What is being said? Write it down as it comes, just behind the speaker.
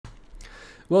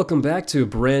Welcome back to a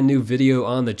brand new video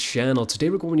on the channel. Today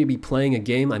we're going to be playing a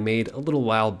game I made a little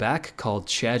while back called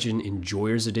Chadgeon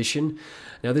Enjoyers Edition.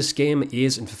 Now this game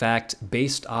is in fact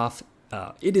based off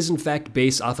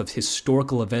of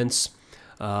historical events,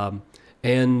 and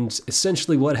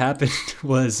essentially what happened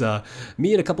was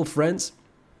me and a couple friends,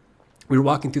 we were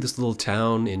walking through this little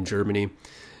town in Germany,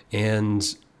 and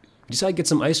we decided to get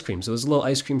some ice cream. So there's a little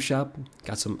ice cream shop,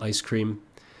 got some ice cream,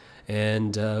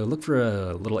 and looked for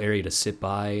a little area to sit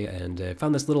by, and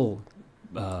found this little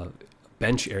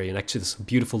bench area next to this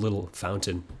beautiful little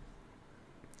fountain.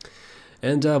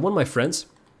 And one of my friends,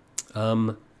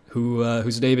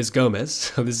 whose name is Gomez,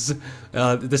 so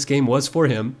this game was for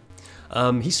him,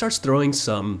 he starts throwing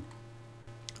some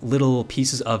little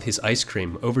pieces of his ice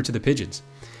cream over to the pigeons.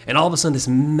 And all of a sudden this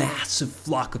massive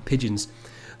flock of pigeons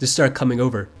just start coming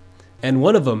over. And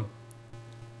one of them,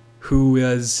 who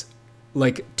was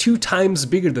like 2 times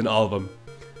bigger than all of them,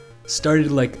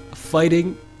 started like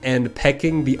fighting and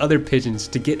pecking the other pigeons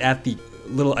to get at the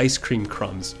little ice cream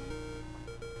crumbs.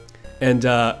 And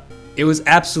it was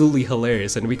absolutely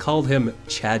hilarious, and we called him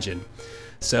Chadgeon.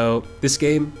 So this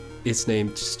game is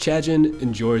named Chadgeon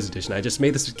Enjoyers Edition. I just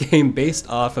made this game based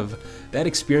off of that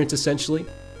experience essentially.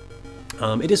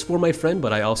 It is for my friend,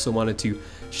 but I also wanted to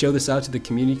show this out to the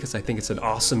community because I think it's an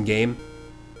awesome game.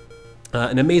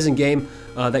 An amazing game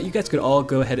that you guys could all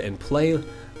go ahead and play.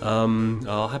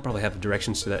 I'll probably have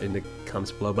directions to that in the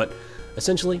comments below, but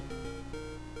essentially,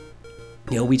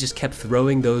 you know, we just kept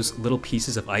throwing those little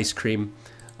pieces of ice cream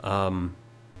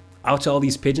out to all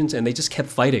these pigeons, and they just kept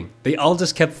fighting. They all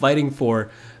just kept fighting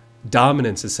for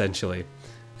dominance, essentially.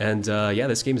 And yeah,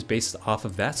 this game is based off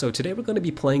of that. So today we're going to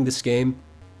be playing this game,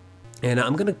 and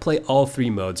I'm going to play all 3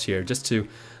 modes here just to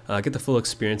get the full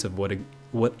experience of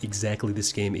what exactly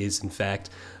this game is, in fact.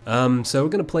 So we're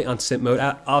going to play on simp mode.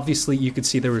 Obviously, you could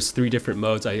see there was 3 different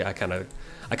modes. I kind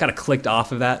of clicked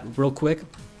off of that real quick.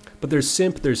 But there's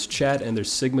simp, there's chat, and there's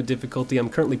sigma difficulty. I'm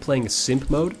currently playing a simp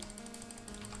mode.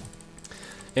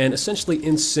 And essentially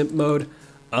in simp mode,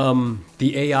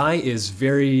 the AI is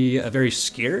very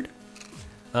scared.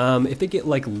 If they get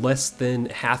like less than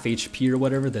half HP or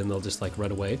whatever, then they'll just like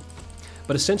run away.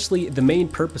 But essentially, the main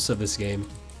purpose of this game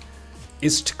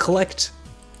is to collect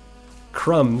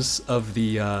crumbs of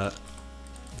the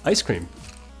ice cream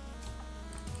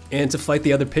and to fight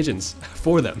the other pigeons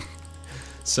for them.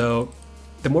 So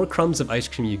the more crumbs of ice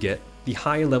cream you get, the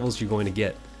higher levels you're going to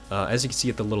get, as you can see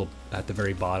at the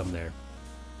very bottom there.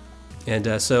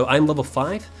 And so I'm level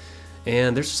 5,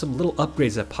 and there's some little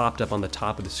upgrades that popped up on the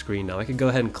top of the screen. Now I can go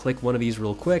ahead and click one of these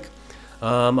real quick.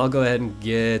 I'll go ahead and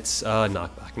get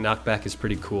knockback. Knockback is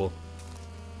pretty cool.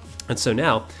 And so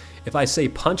now, if I say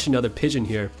punch another pigeon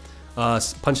here,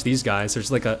 punch these guys,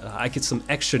 there's like I get some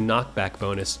extra knockback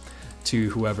bonus to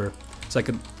whoever. So I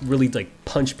could really like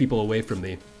punch people away from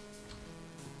me.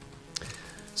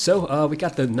 So we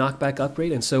got the knockback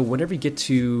upgrade, and so whenever you get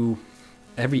to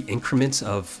every increment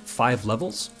of 5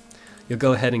 levels, you'll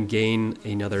go ahead and gain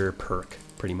another perk,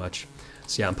 pretty much.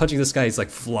 So yeah, I'm punching this guy, he's like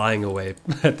flying away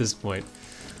at this point.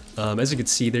 As you can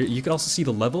see there, you can also see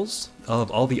the levels of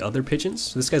all the other pigeons.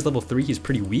 So this guy's level 3, he's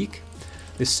pretty weak.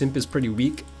 This simp is pretty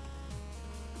weak,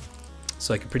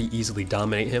 so I can pretty easily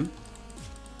dominate him.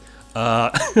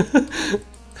 But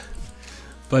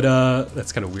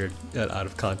that's kind of weird, out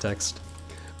of context.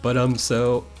 But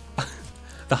so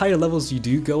the higher levels you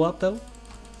do go up though,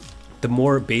 the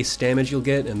more base damage you'll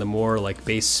get and the more like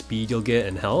base speed you'll get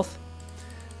and health.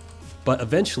 But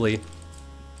eventually,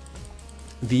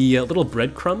 the little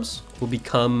breadcrumbs will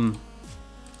become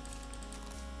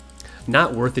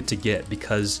not worth it to get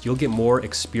because you'll get more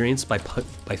experience by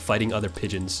fighting other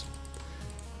pigeons.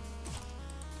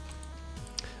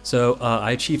 So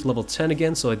I achieved level 10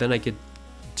 again, so then I get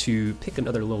to pick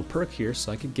another little perk here.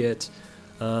 So I could get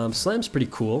Slam's pretty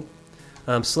cool.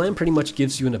 Slam pretty much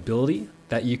gives you an ability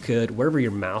that you could, wherever your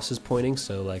mouse is pointing,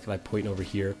 so like if I point over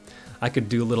here, I could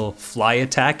do a little fly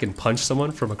attack and punch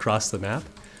someone from across the map.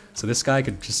 So this guy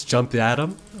could just jump at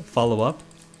him, follow up.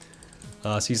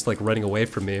 So he's like running away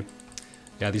from me.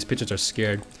 Yeah, these pigeons are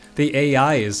scared. The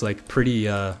AI is like pretty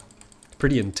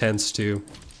intense too.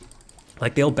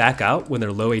 Like they'll back out when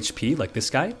they're low HP, like this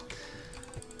guy.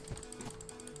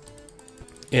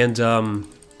 And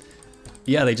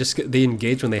yeah, they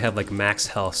engage when they have like max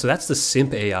health. So that's the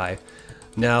simp AI.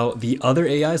 Now the other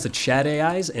AIs, the chat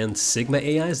AIs and sigma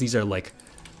AIs, these are like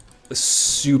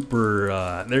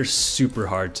super, they're super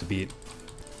hard to beat.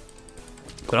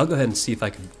 But I'll go ahead and see if I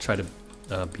can try to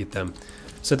beat them.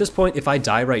 So at this point, if I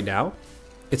die right now,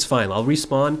 it's fine. I'll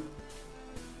respawn,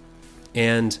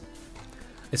 and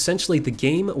essentially the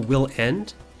game will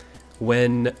end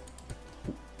when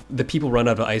the people run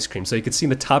out of ice cream. So you can see in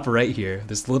the top right here,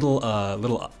 this little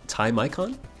little time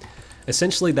icon.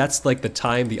 Essentially, that's like the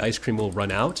time the ice cream will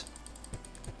run out.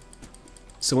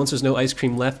 So once there's no ice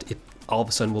cream left, it all of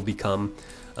a sudden will become,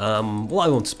 well, I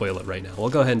won't spoil it right now. We'll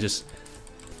go ahead and just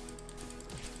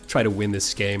try to win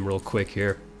this game real quick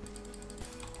here.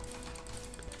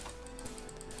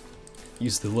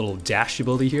 Use the little dash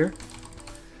ability here.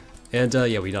 And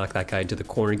yeah, we knock that guy into the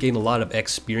corner, gain a lot of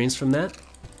experience from that.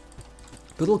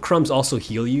 The little crumbs also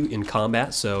heal you in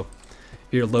combat, so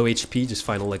if you're low HP, just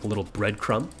find like a little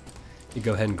breadcrumb. You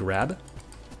go ahead and grab.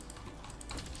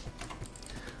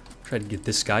 Try to get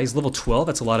this guy. He's level 12,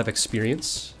 that's a lot of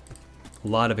experience. A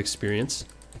lot of experience.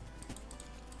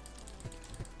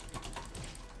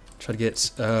 Try to get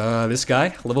this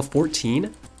guy, level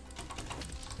 14.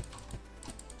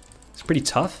 It's pretty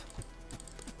tough.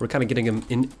 We're kind of getting him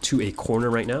into a corner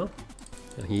right now.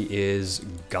 And he is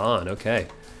gone, okay.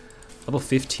 Level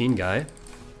 15 guy.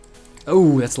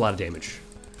 Oh, that's a lot of damage.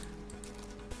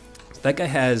 That guy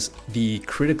has the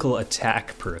critical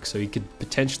attack perk, so he could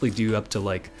potentially do up to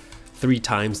like 3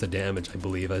 times the damage, I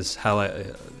believe, as how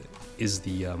is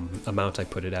the amount I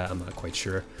put it at. I'm not quite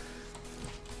sure.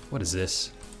 What is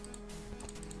this?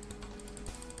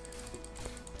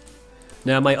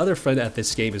 Now, my other friend at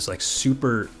this game is like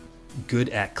super good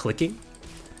at clicking,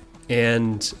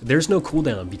 and there's no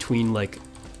cooldown between like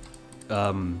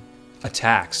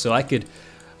attacks, so I could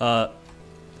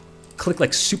click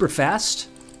like super fast,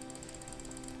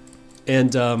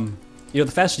 and you know,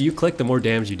 the faster you click, the more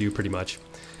damage you do, pretty much.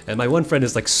 And my one friend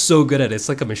is like so good at it; it's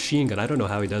like a machine gun. I don't know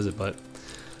how he does it, but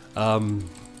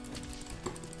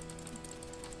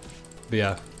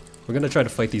yeah, we're gonna try to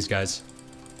fight these guys.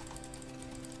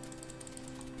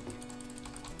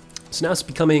 So now it's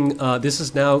becoming, this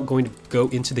is now going to go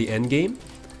into the end game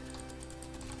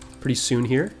pretty soon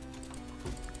here.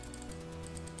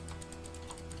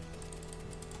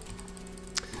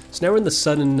 So now we're in the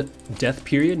sudden death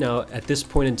period. Now at this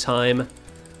point in time,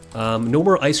 no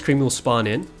more ice cream will spawn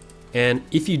in. And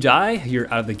if you die,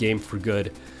 you're out of the game for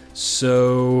good.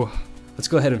 So let's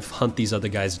go ahead and hunt these other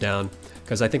guys down,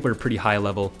 because I think we're pretty high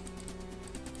level.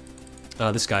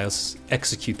 This guy, let's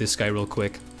execute this guy real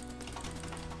quick.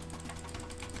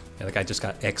 Yeah, that guy just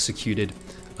got executed.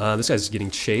 This guy's getting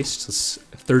chased. Let's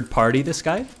third party this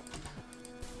guy.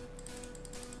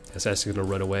 This guy's gonna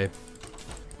run away.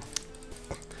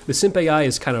 The Simp AI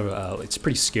is kind of, it's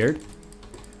pretty scared.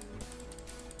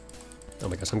 Oh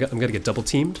my gosh, I'm gonna get double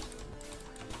teamed.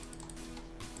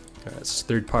 Alright, let's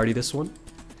third party this one.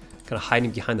 Kind of hiding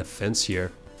behind the fence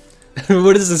here.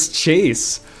 What is this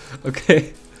chase?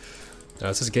 Okay.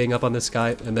 Let's just gang up on this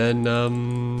guy, and then,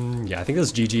 yeah, I think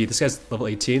that's GG. This guy's level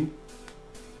 18.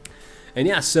 And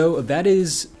yeah, so that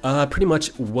is pretty much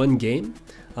one game.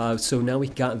 So now we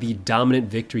got the dominant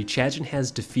victory. Chadgeon has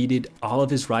defeated all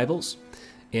of his rivals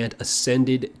and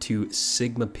ascended to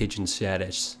Sigma Pigeon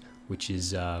status, which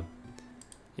is, you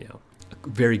know,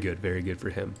 very good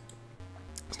for him.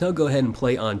 So now go ahead and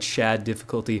play on Chad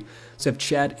difficulty. So I have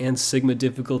Chad and Sigma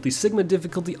difficulty. Sigma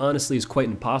difficulty honestly is quite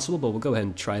impossible, but we'll go ahead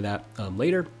and try that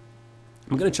later.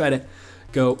 I'm going to try to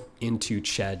go into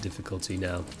Chad difficulty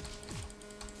now.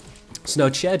 So now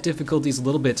Chad difficulty is a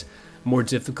little bit more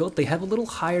difficult. They have a little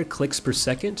higher clicks per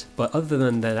second, but other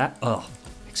than that, oh,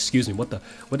 excuse me, what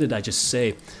did I just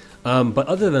say? But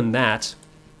other than that,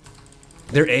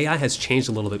 their AI has changed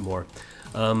a little bit more.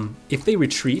 If they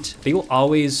retreat, they will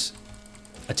always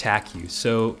attack you.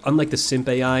 So unlike the Simp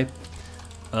AI,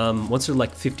 once they're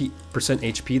like 50%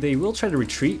 HP, they will try to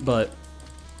retreat, but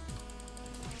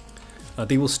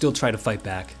they will still try to fight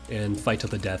back and fight till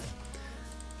the death.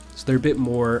 So they're a bit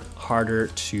more harder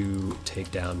to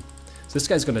take down. So this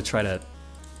guy's gonna try to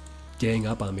gang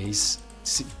up on me.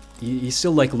 He's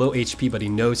still like low HP, but he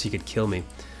knows he could kill me.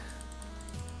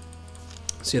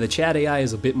 So yeah, the Chad AI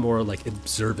is a bit more like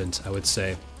observant, I would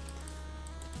say.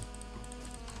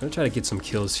 I'm gonna try to get some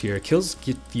kills here. Kills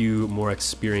give you more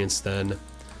experience than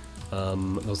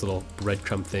those little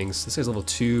breadcrumb things. This guy's level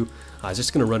 2. He's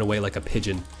just gonna run away like a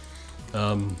pigeon.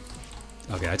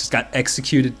 Okay, I just got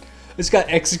executed. I just got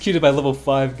executed by level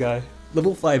 5 guy.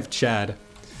 Level 5 Chad.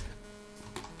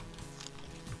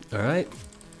 Alright.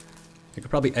 I could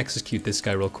probably execute this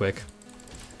guy real quick.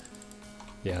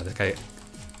 Yeah, that guy.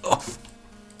 Oh!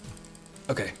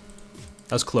 Okay.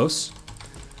 That was close.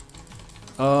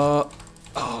 Oh,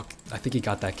 I think he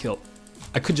got that kill.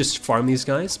 I could just farm these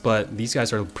guys, but these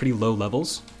guys are pretty low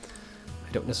levels.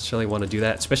 I don't necessarily want to do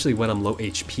that, especially when I'm low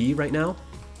HP right now.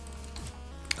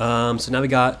 So now we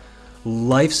got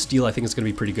life steal. I think it's going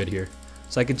to be pretty good here.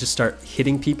 So I could just start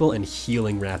hitting people and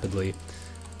healing rapidly.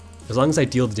 As long as I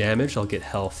deal damage, I'll get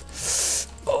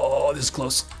health. Oh, Oh, this is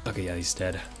close. Okay, yeah, he's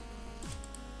dead.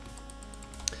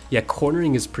 Yeah,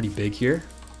 cornering is pretty big here.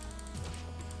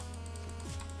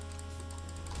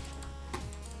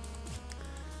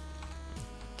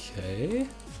 Okay.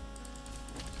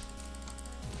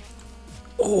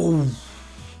 Oh!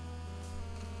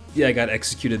 Yeah, I got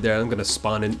executed there. I'm gonna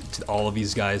spawn into all of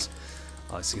these guys.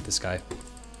 Oh, let's get this guy.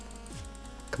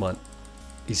 Come on.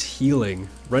 He's healing.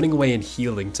 Running away and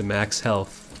healing to max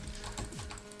health.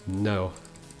 No.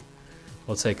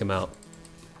 We'll take him out.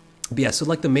 But yeah, so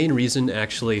like the main reason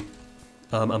actually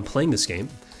I'm playing this game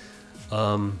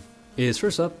is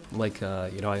first up, like,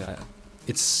 you know,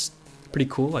 it's pretty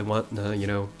cool. I want, you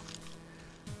know,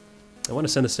 I want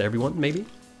to send this to everyone, maybe.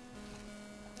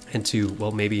 And to,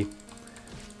 well, maybe,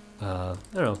 I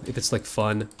don't know, if it's like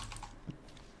fun.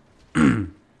 I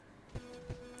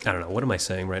don't know, what am I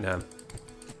saying right now?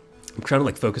 I'm trying to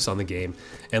like focus on the game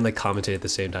and like commentate at the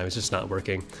same time. It's just not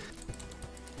working.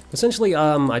 Essentially,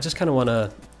 I just kind of want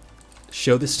to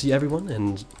show this to everyone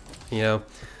and, you know,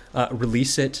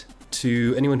 release it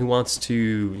to anyone who wants to,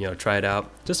 you know, try it out.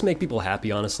 Just to make people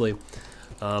happy, honestly.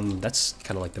 That's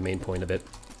kind of like the main point of it.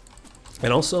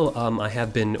 And also, I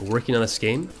have been working on this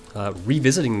game,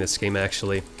 revisiting this game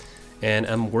actually, and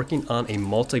I'm working on a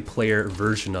multiplayer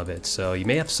version of it. So you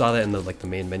may have saw that in the like the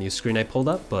main menu screen I pulled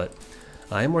up, but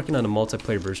I am working on a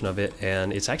multiplayer version of it,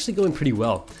 and it's actually going pretty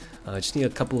well. I just need a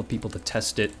couple of people to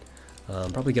test it.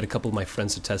 Probably get a couple of my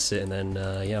friends to test it, and then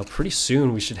you know, pretty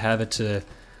soon we should have it to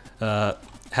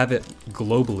have it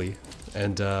globally,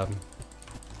 and that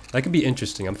could be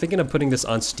interesting. I'm thinking of putting this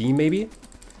on Steam maybe,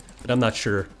 but I'm not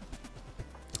sure.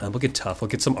 We'll get tough. We'll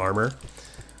get some armor.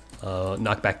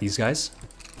 Knock back these guys.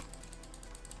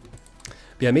 But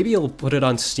yeah, maybe you'll put it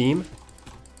on Steam.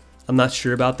 I'm not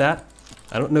sure about that.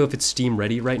 I don't know if it's Steam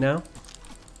ready right now.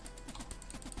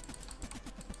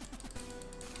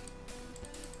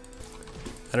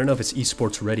 I don't know if it's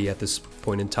esports ready at this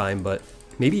point in time, but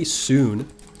maybe soon.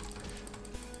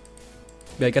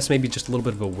 I guess maybe just a little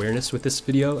bit of awareness with this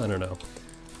video. I don't know.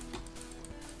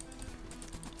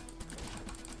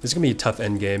 This is gonna be a tough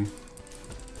end game.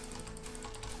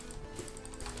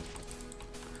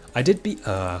 I did beat.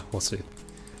 We'll see.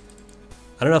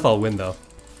 I don't know if I'll win though.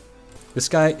 This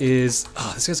guy is.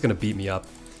 Oh, this guy's gonna beat me up,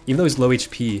 even though he's low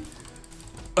HP.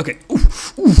 Okay.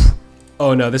 Oof, oof.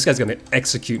 Oh no, this guy's gonna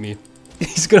execute me.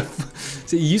 He's gonna.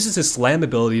 So he uses his slam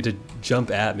ability to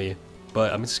jump at me,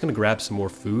 but I'm just gonna grab some more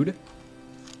food.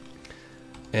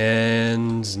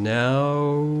 And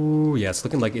now, yeah, it's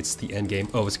looking like it's the end game.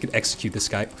 Oh, let's get execute this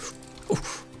guy.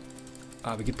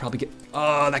 We could probably get.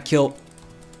 Oh, that kill.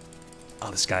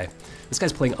 Oh, this guy. This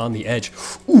guy's playing on the edge.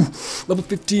 Ooh, level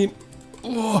 15.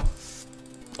 Oh,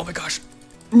 oh my gosh.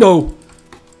 No.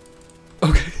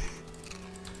 Okay.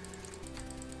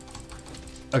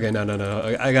 Okay, no.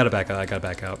 I gotta back out. I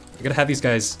gotta have these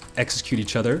guys execute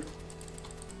each other.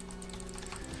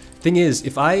 Thing is,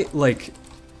 if I like.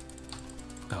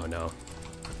 Oh no.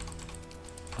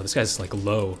 Oh, this guy's like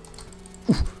low.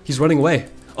 Ooh, he's running away.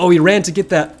 Oh, he ran to get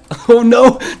that. Oh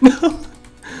no, no.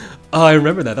 Oh, I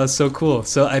remember that. That was so cool.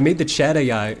 So I made the Chad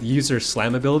AI use their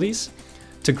slam abilities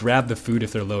to grab the food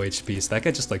if they're low HP. So that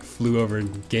guy just like flew over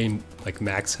and gained like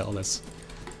max health. That's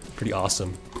pretty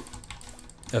awesome.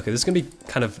 Okay, this is gonna be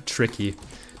kind of tricky.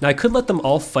 Now I could let them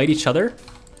all fight each other,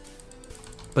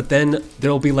 but then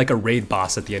there'll be like a raid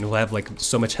boss at the end who'll have like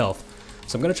so much health.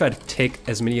 So I'm gonna try to take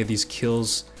as many of these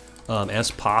kills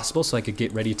as possible so I could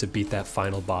get ready to beat that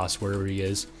final boss wherever he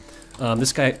is.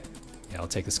 This guy, yeah, I'll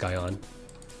take this guy on.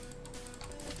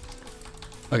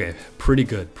 Okay, pretty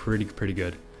good, pretty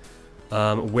good.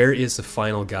 Where is the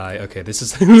final guy? Okay, this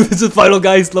is this is the final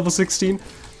guy. He's level 16.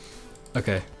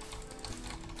 Okay.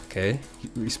 Okay,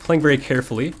 he's playing very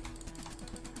carefully.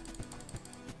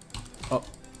 Oh,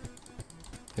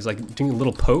 he's like doing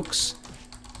little pokes.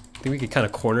 I think we could kind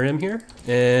of corner him here.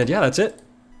 And yeah, that's it.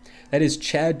 That is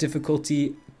Chad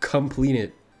difficulty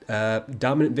completed.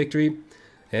 Dominant victory.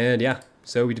 And yeah,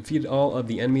 so we defeated all of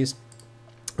the enemies.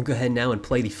 We'll go ahead now and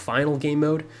play the final game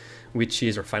mode, which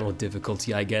is our final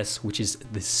difficulty, I guess, which is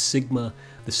the Sigma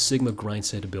grind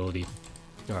set ability.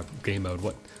 Or game mode,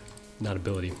 what? Not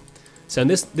ability. So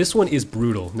this one is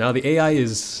brutal. Now the AI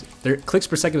is, their clicks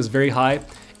per second is very high,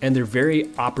 and they're very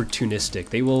opportunistic.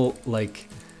 They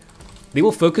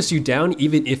will focus you down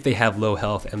even if they have low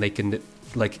health, and they can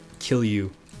like kill you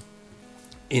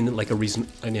in like a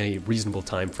reasonable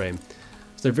time frame.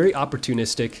 So they're very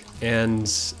opportunistic, and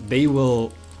they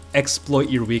will exploit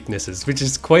your weaknesses, which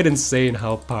is quite insane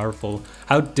how powerful,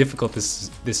 how difficult this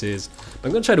is. But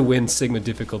I'm gonna try to win Sigma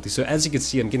difficulty. So as you can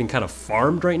see, I'm getting kind of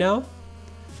farmed right now.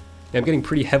 I'm getting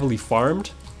pretty heavily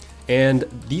farmed, And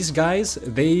these guys,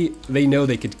 they know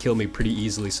they could kill me pretty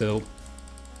easily, so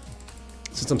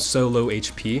since I'm so low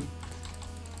HP.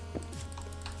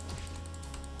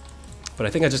 But I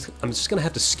think I'm just gonna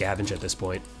have to scavenge at this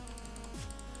point.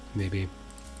 Maybe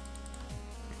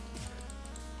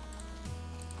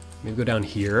go down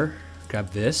here,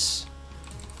 grab this.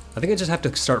 I think I just have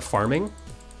to start farming.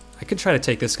 I could try to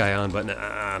take this guy on, but no,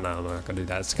 I'm not gonna do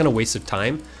that. It's kind of waste of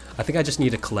time. I think I just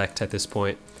need to collect at this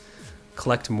point.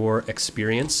 Collect more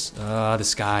experience.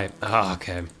 This guy.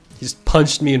 Okay. He just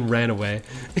punched me and ran away.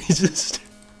 He just...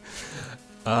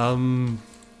 Go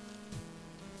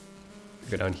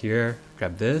down here,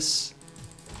 grab this.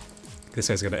 This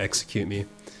guy's gonna execute me.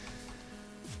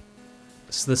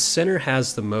 So the center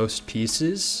has the most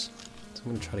pieces. So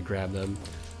I'm gonna try to grab them.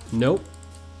 Nope.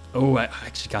 Oh, I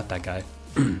actually got that guy.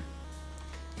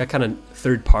 Got kind of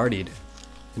third-partied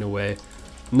in a way.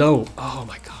 No. Oh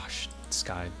my gosh. This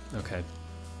guy. Okay.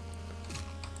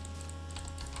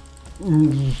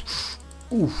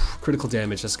 Ooh, critical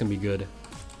damage. That's gonna be good.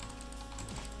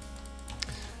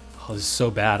 Oh, this is so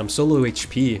bad. I'm so low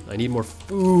HP. I need more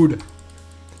food.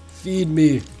 Feed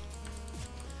me.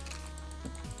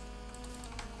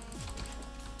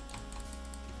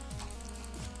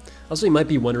 Also, you might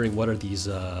be wondering, what are these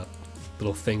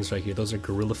little things right here? Those are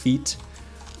gorilla feet.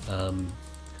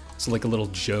 It's like a little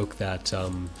joke that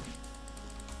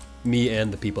me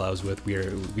and the people I was with,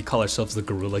 we call ourselves the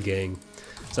Gorilla Gang.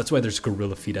 So that's why there's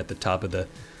gorilla feet at the top of the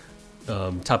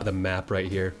map right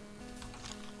here.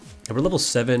 And we're level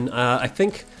 7. I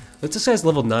think this guy's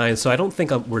level 9, so I don't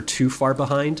think we're too far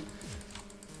behind.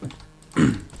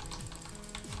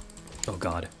 Oh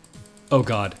god. Oh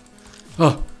god.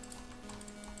 Oh.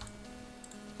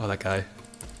 Oh, that guy.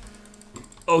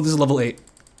 Oh, this is level 8.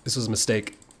 This was a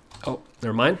mistake. Oh,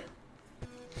 never mind.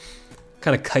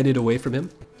 Kind of kited away from him.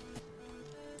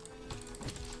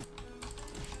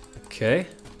 Okay.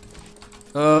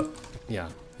 Yeah.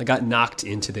 I got knocked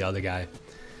into the other guy.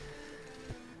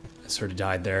 I sort of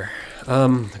died there.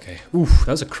 Okay. Oof,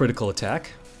 that was a critical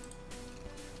attack.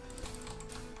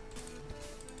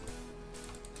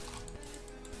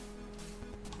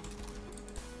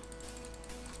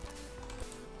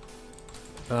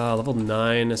 Level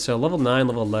 9, so level 9,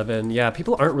 level 11. Yeah,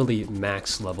 people aren't really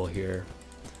max level here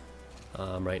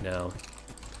right now.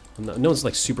 No one's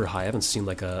like super high. I haven't seen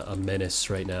like a menace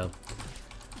right now.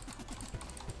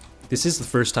 This is the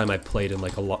first time I've played in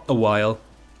like a while.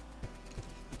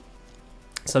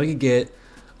 So we could get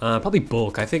probably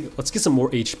bulk. I think let's get some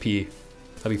more HP.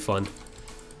 That'd be fun.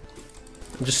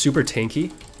 I'm just super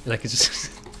tanky, and I could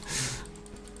just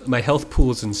my health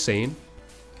pool is insane,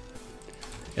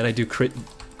 and I do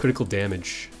critical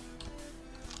damage.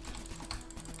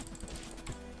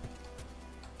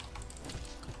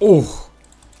 Oh,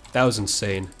 that was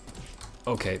insane.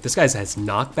 Okay, this guy has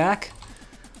knockback,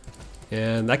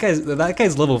 and that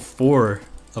guy's level 4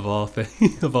 of all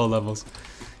of all levels.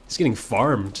 He's getting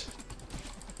farmed.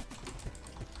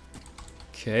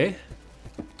 Okay.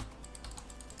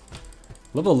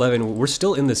 Level 11. We're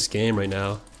still in this game right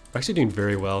now. We're actually doing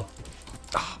very well.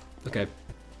 Oh, okay.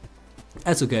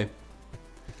 That's okay.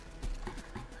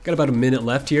 Got about a minute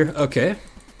left here. Okay.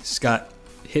 Just got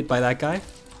hit by that guy.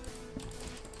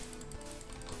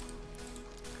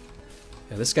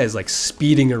 Yeah, this guy's like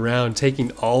speeding around,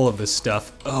 taking all of this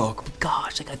stuff. Oh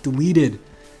gosh, I got deleted.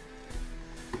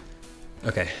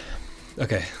 Okay.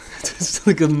 Okay. It's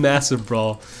like a massive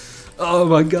brawl. Oh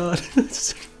my god.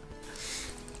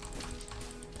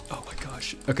 Oh my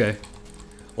gosh. Okay.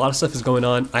 A lot of stuff is going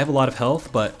on. I have a lot of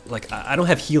health, but like I don't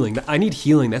have healing. I need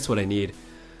healing. That's what I need.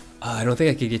 I don't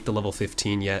think I could get to level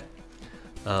 15 yet.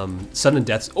 Sudden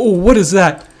deaths. Oh, what is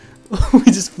that? We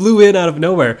just flew in out of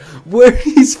nowhere. Where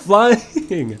he's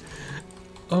flying?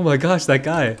 Oh my gosh, that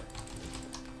guy.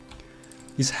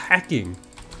 He's hacking.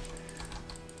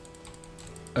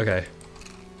 Okay.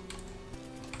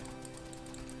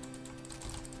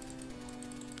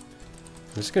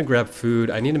 I'm just gonna grab food.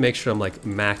 I need to make sure I'm like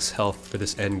max health for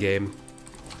this end game.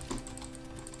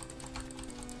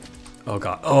 Oh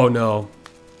god. Oh no.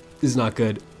 This is not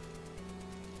good.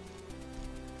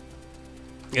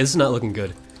 Yeah, this is not looking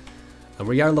good.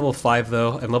 We are level 5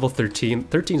 though, and level 13.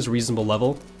 13 is a reasonable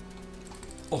level.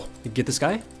 Oh, you get this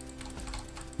guy?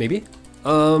 Maybe?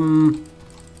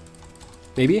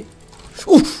 Maybe?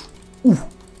 Oof! Ooh!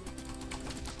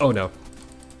 Oh no.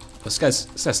 This guy's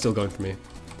still going for me.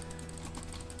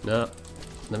 No.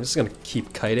 I'm just gonna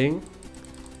keep kiting.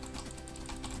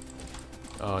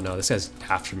 Oh no, this guy's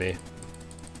after me.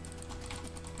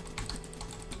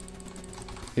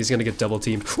 He's gonna get double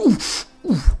teamed. Oof!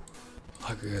 Oof!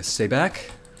 I'm gonna stay back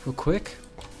real quick.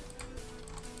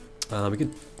 We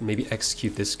could maybe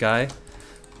execute this guy.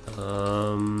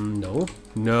 No.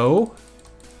 No.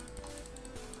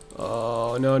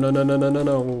 Oh, no, no, no, no, no, no,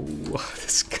 no.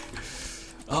 This guy.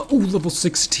 Oh, level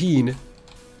 16.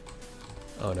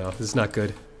 Oh no, this is not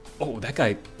good. Oh, that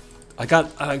guy. I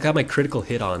got my critical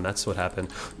hit on. That's what happened.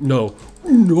 No.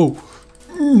 No.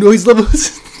 No, he's level.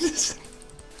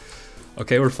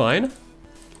 Okay, we're fine.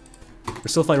 We're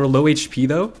still fine. We're low HP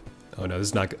though. Oh no, this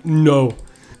is not good. No.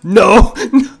 No.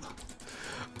 No.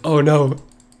 Oh no.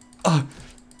 Oh,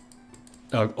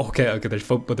 okay,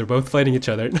 but they're both fighting each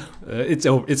other. It's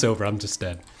over. It's over. I'm just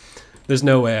dead. There's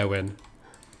no way I win.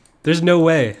 There's no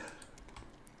way.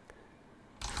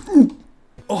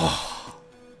 Oh.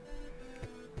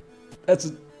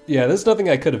 Yeah, there's nothing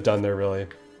I could have done there, really.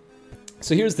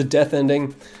 So here's the death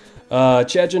ending.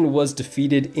 Chadgeon was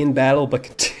defeated in battle, but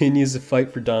continues to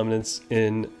fight for dominance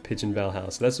in Pigeon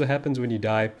Valhalla. So that's what happens when you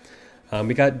die.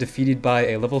 We got defeated by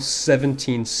a level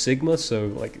 17 Sigma, so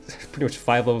like pretty much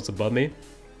 5 levels above me.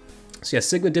 So yeah,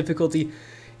 Sigma difficulty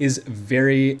is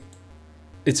very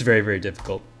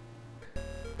difficult.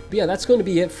 But yeah, that's going to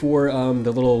be it for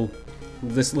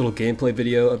this little gameplay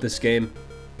video of this game.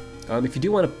 If you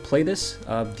do want to play this,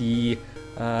 you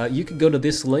could go to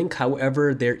this link.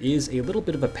 However, there is a little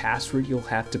bit of a password you'll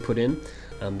have to put in.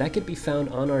 That can be found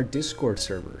on our Discord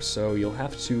server. So you'll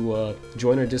have to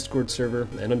join our Discord server,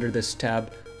 and under this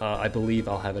tab, I believe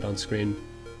I'll have it on screen.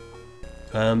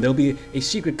 There'll be a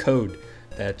secret code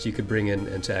that you could bring in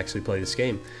and to actually play this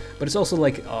game. But it's also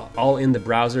like all in the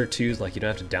browser too, like you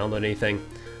don't have to download anything.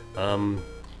 But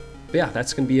yeah,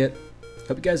 that's gonna be it.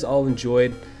 Hope you guys all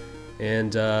enjoyed.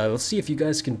 And let's see if you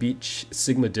guys can beat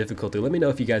Sigma difficulty. Let me know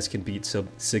if you guys can beat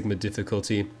Sigma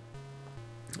difficulty.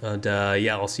 And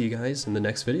yeah, I'll see you guys in the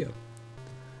next video.